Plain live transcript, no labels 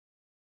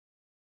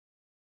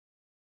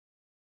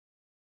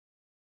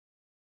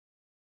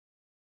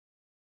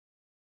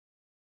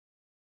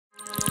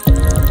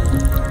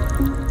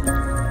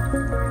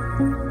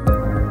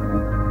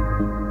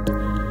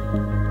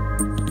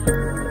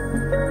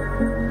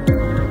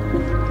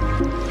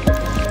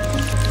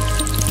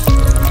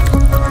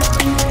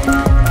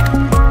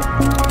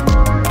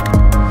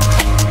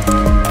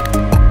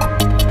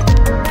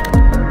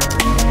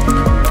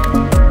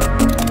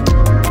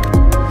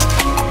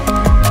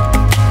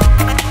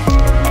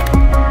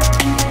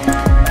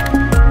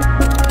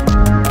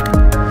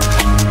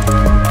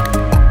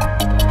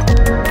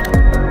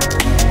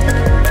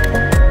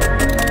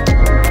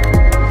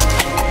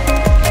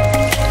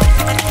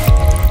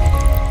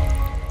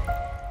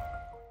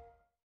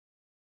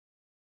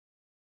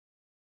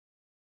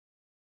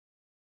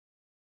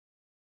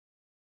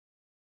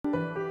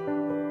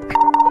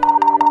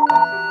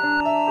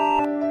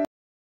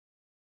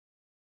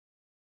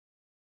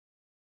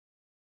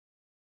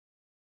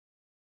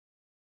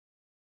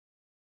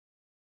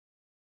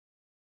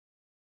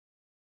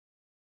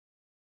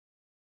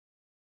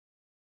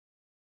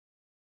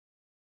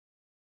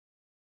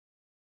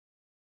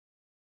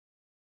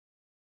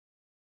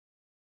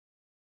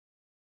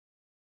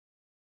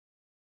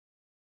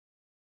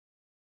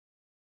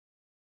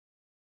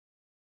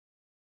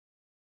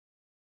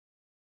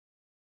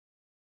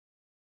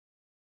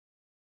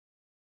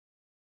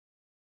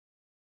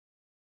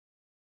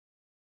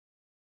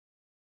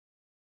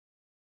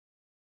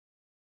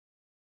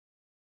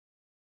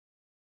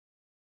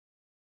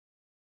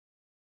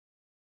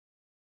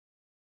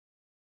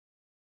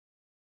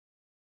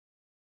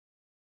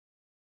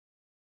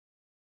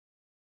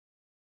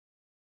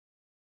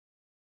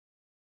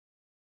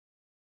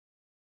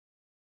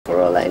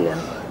for all I know.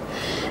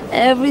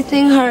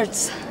 Everything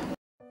hurts.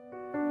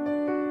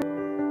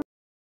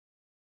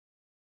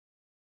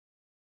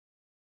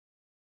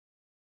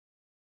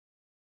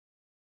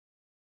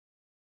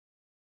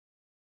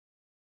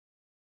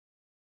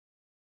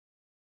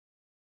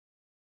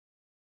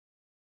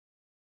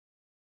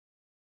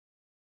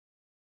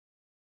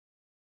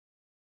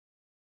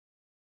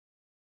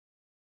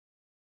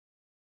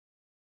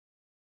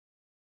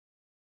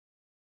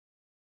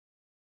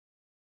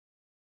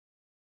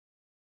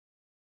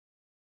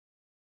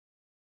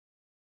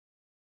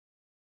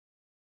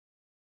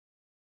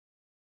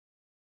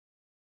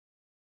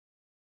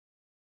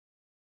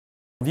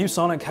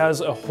 ViewSonic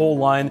has a whole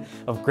line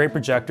of great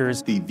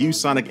projectors. The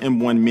ViewSonic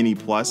M1 Mini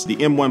Plus, the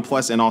M1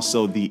 Plus, and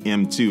also the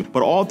M2.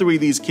 But all three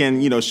of these can,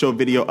 show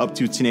video up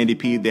to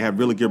 1080p. They have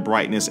really good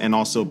brightness and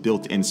also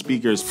built-in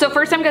speakers. So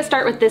first I'm gonna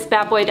start with this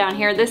bad boy down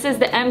here. This is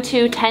the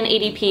M2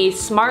 1080p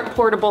smart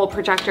portable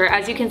projector.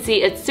 As you can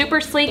see, it's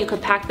super sleek. You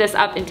could pack this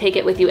up and take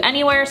it with you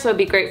anywhere, so it'd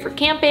be great for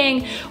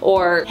camping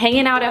or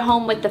hanging out at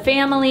home with the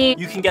family.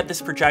 You can get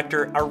this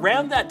projector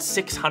around that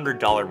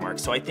 $600 mark,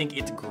 so I think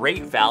it's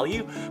great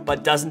value,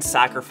 but doesn't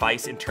sacrifice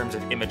in terms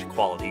of image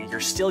quality.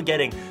 You're still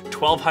getting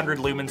 1200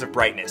 lumens of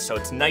brightness, so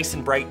it's nice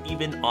and bright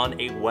even on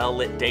a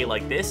well-lit day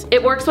like this.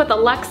 It works with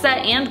Alexa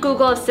and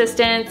Google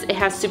Assistant. It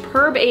has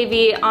superb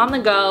AV on the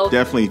go.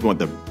 Definitely if you want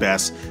the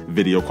best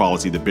video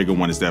quality, the bigger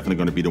one is definitely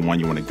going to be the one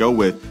you want to go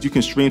with. You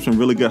can stream some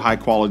really good high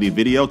quality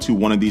video to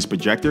one of these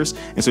projectors,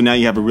 and so now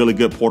you have a really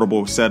good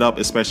portable setup,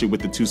 especially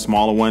with the two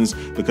smaller ones,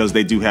 because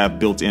they do have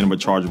built-in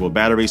rechargeable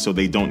batteries, so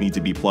they don't need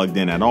to be plugged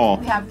in at all.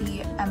 We have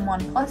the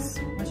M1 Plus,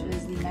 which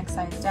is the next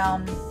size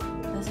down.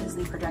 This is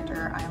the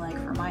projector I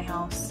like for my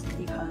house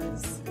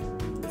because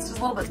it's just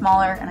a little bit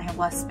smaller and I have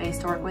less space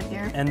to work with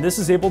here. And this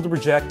is able to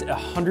project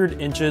 100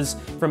 inches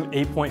from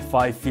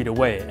 8.5 feet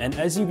away. And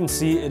as you can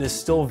see, it is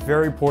still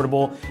very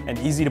portable and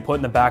easy to put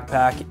in the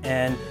backpack.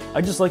 And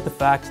I just like the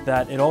fact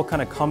that it all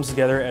kind of comes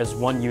together as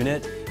one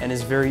unit and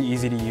is very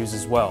easy to use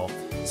as well.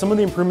 Some of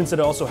the improvements that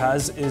it also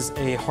has is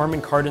a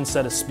Harman Kardon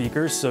set of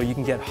speakers, so you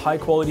can get high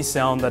quality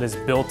sound that is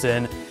built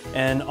in.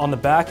 And on the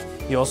back,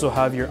 you also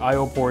have your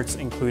I/O ports,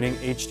 including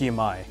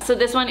HDMI. So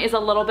this one is a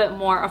little bit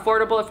more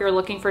affordable if you're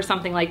looking for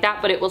something like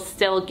that, but it will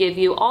still give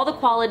you all the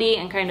quality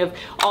and kind of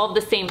all of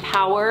the same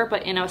power,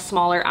 but in a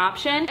smaller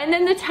option. And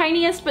then the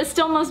tiniest, but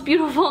still most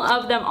beautiful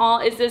of them all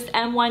is this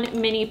M1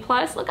 Mini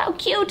Plus. Look how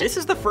cute. This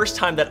is the first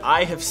time that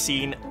I have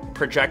seen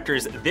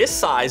projectors this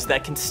size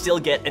that can still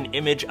get an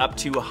image up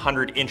to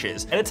 100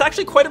 inches. And it's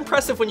actually quite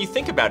impressive when you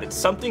think about it.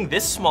 Something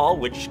this small,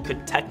 which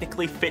could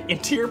technically fit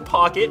into your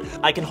pocket.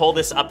 I can hold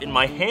this up in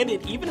my hand.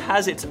 It even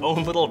has its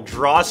own little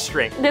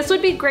drawstring. This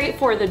would be great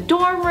for the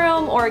dorm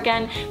room, or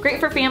again, great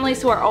for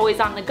families who are always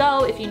on the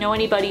go. If you know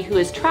anybody who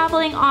is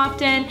traveling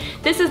often,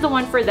 this is the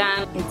one for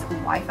them. It's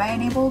Wi-Fi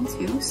enabled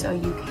too, so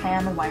you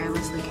can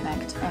wirelessly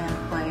connect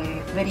and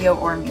play video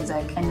or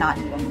music and not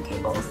need any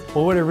cables.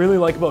 Well, what I really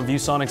like about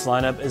ViewSonic's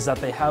lineup is that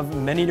they have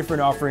many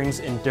different offerings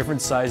in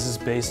different sizes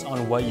based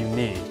on what you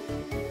need.